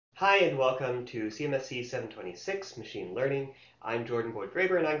Hi and welcome to CMSC 726 Machine Learning. I'm Jordan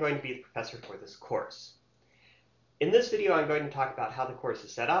Boyd-Graber and I'm going to be the professor for this course. In this video I'm going to talk about how the course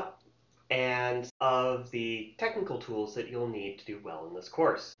is set up and of the technical tools that you'll need to do well in this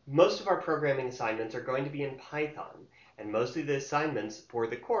course. Most of our programming assignments are going to be in Python, and most of the assignments for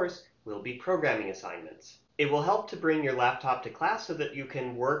the course will be programming assignments. It will help to bring your laptop to class so that you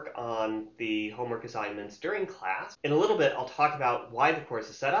can work on the homework assignments during class. In a little bit, I'll talk about why the course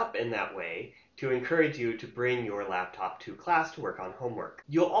is set up in that way to encourage you to bring your laptop to class to work on homework.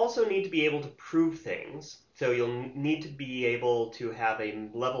 You'll also need to be able to prove things. So you'll need to be able to have a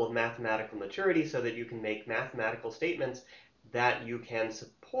level of mathematical maturity so that you can make mathematical statements that you can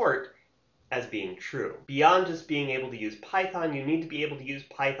support as being true. Beyond just being able to use Python, you need to be able to use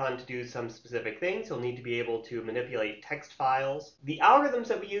Python to do some specific things. You'll need to be able to manipulate text files. The algorithms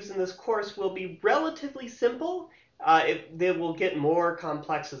that we use in this course will be relatively simple. They will get more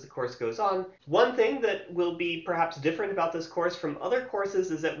complex as the course goes on. One thing that will be perhaps different about this course from other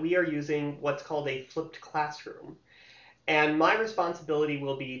courses is that we are using what's called a flipped classroom. And my responsibility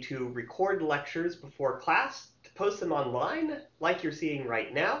will be to record lectures before class, to post them online, like you're seeing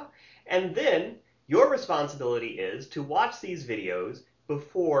right now. And then your responsibility is to watch these videos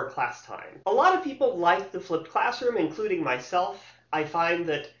before class time. A lot of people like the flipped classroom, including myself. I find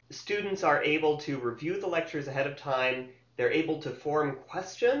that students are able to review the lectures ahead of time. They're able to form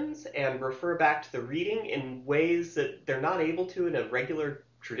questions and refer back to the reading in ways that they're not able to in a regular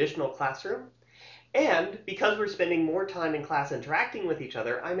traditional classroom. And because we're spending more time in class interacting with each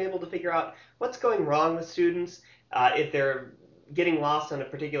other, I'm able to figure out what's going wrong with students, if they're getting lost on a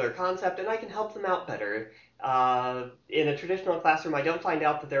particular concept, and I can help them out better. In a traditional classroom, I don't find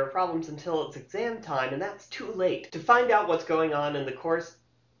out that there are problems until it's exam time, and that's too late. To find out what's going on in the course,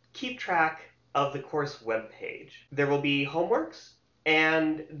 keep track of the course webpage. There will be homeworks,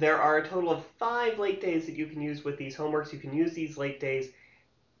 and there are a total of 5 late days that you can use with these homeworks. You can use these late days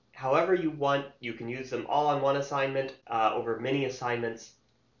however you want. You can use them all on one assignment, over many assignments.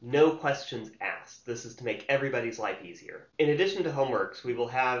 No questions asked. This is to make everybody's life easier. In addition to homeworks, we will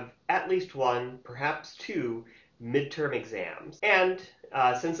have at least 1, perhaps 2, midterm exams. And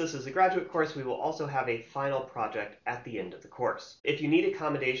since this is a graduate course, we will also have a final project at the end of the course. If you need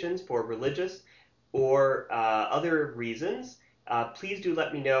accommodations for religious or other reasons, please do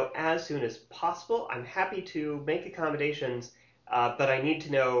let me know as soon as possible. I'm happy to make accommodations, but I need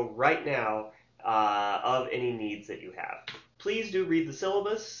to know right now of any needs that you have. Please do read the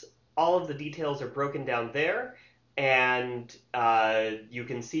syllabus. All of the details are broken down there, and you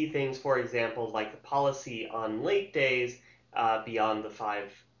can see things, for example, like the policy on late days beyond the 5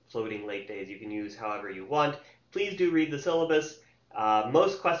 floating late days. You can use however you want. Please do read the syllabus.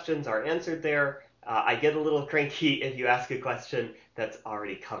 Most questions are answered there. I get a little cranky if you ask a question that's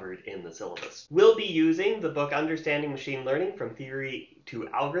already covered in the syllabus. We'll be using the book Understanding Machine Learning from Theory to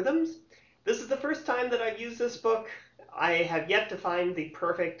Algorithms. This is the first time that I've used this book. I have yet to find the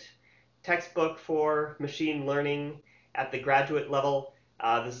perfect textbook for machine learning at the graduate level.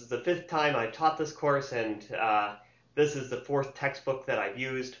 This is the 5th time I've taught this course, and this is the 4th textbook that I've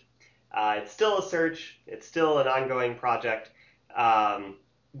used. It's still a search. It's still an ongoing project.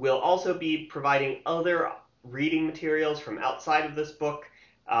 We'll also be providing other reading materials from outside of this book,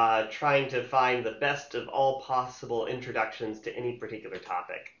 trying to find the best of all possible introductions to any particular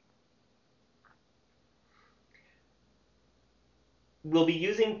topic. We'll be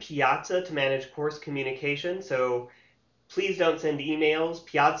using Piazza to manage course communication, so please don't send emails.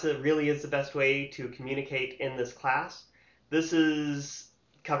 Piazza really is the best way to communicate in this class. This is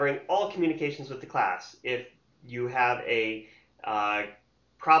covering all communications with the class. If you have a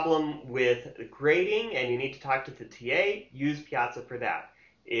problem with grading and you need to talk to the TA, use Piazza for that.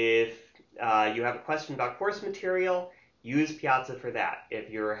 If you have a question about course material, use Piazza for that.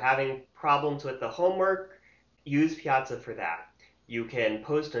 If you're having problems with the homework, use Piazza for that. You can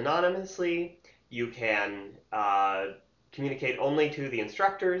post anonymously. You can communicate only to the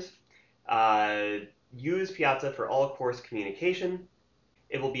instructors. Use Piazza for all course communication.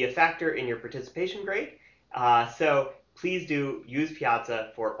 It will be a factor in your participation grade. So please do use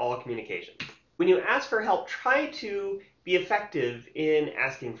Piazza for all communication. When you ask for help, try to be effective in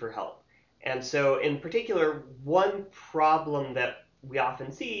asking for help. And so in particular, one problem that we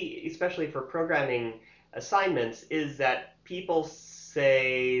often see, especially for programming assignments, is that people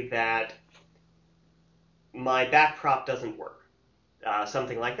say that my backprop doesn't work,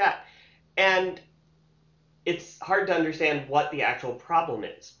 something like that. And it's hard to understand what the actual problem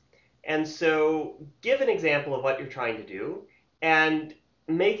is. And so give an example of what you're trying to do and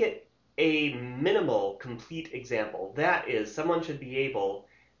make it a minimal complete example. That is, someone should be able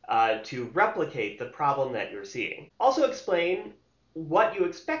to replicate the problem that you're seeing. Also explain what you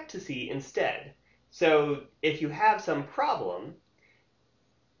expect to see instead. So if you have some problem,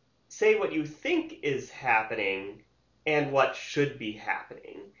 say what you think is happening and what should be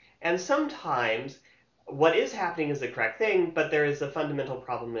happening. And sometimes what is happening is the correct thing, but there is a fundamental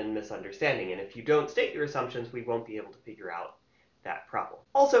problem in misunderstanding. And if you don't state your assumptions, we won't be able to figure out that problem.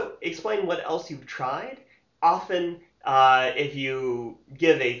 Also, explain what else you've tried. Often, if you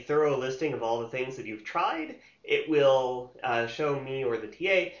give a thorough listing of all the things that you've tried, it will show me or the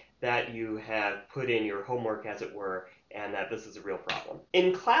TA that you have put in your homework, as it were, and that this is a real problem.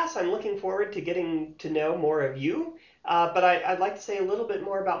 In class, I'm looking forward to getting to know more of you, but I'd like to say a little bit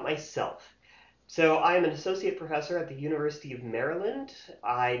more about myself. So I'm an associate professor at the University of Maryland.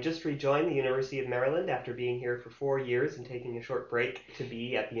 I just rejoined the University of Maryland after being here for 4 years and taking a short break to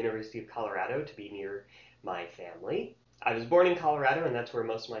be at the University of Colorado to be near my family. I was born in Colorado, and that's where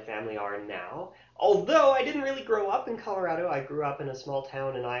most of my family are now. Although I didn't really grow up in Colorado, I grew up in a small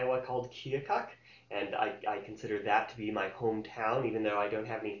town in Iowa called Keokuk, and I consider that to be my hometown, even though I don't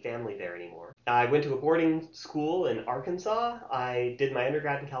have any family there anymore. I went to a boarding school in Arkansas. I did my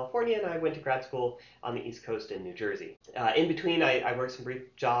undergrad in California, and I went to grad school on the East Coast in New Jersey. In between, I worked some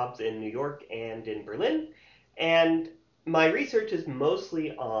brief jobs in New York and in Berlin, and my research is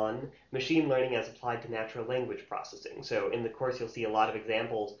mostly on machine learning as applied to natural language processing. So in the course, you'll see a lot of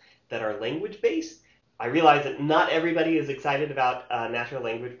examples that are language-based. I realize that not everybody is excited about natural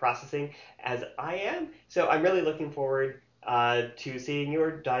language processing as I am, so I'm really looking forward to seeing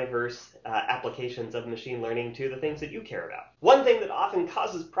your diverse applications of machine learning to the things that you care about. One thing that often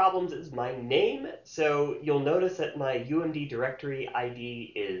causes problems is my name, so you'll notice that my UMD directory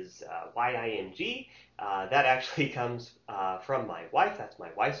ID is YING. That actually comes from my wife. That's my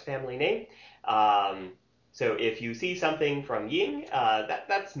wife's family name. So if you see something from Ying,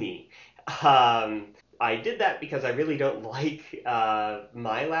 that's me. I did that because I really don't like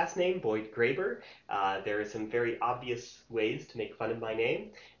my last name, Boyd Graber. There are some very obvious ways to make fun of my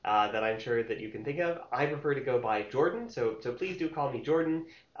name that I'm sure that you can think of. I prefer to go by Jordan, so please do call me Jordan.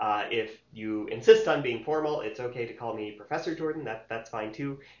 If you insist on being formal, it's okay to call me Professor Jordan. That's fine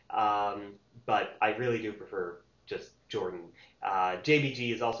too. But I really do prefer just Jordan.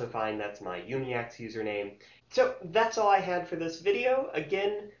 JBG is also fine. That's my Uniax username. So that's all I had for this video.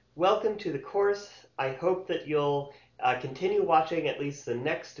 Again, welcome to the course. I hope that you'll continue watching at least the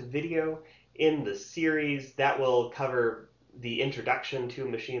next video in the series. That will cover the introduction to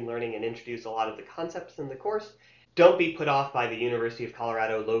machine learning and introduce a lot of the concepts in the course. Don't be put off by the University of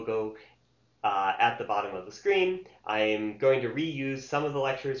Colorado logo at the bottom of the screen. I'm going to reuse some of the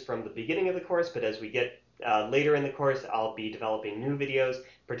lectures from the beginning of the course, but as we get later in the course, I'll be developing new videos,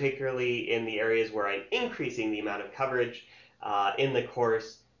 particularly in the areas where I'm increasing the amount of coverage in the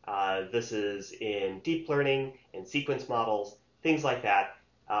course. This is in deep learning and sequence models, things like that.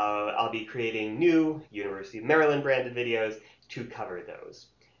 I'll be creating new University of Maryland branded videos to cover those.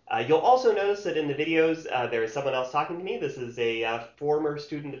 You'll also notice that in the videos there is someone else talking to me. This is a former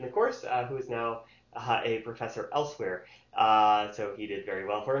student in the course who is now a professor elsewhere. So he did very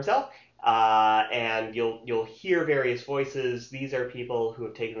well for himself. And you'll hear various voices. These are people who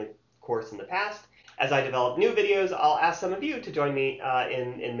have taken the course in the past. As I develop new videos, I'll ask some of you to join me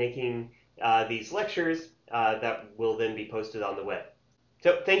in making these lectures that will then be posted on the web.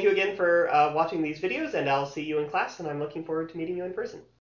 So thank you again for watching these videos, and I'll see you in class, and I'm looking forward to meeting you in person.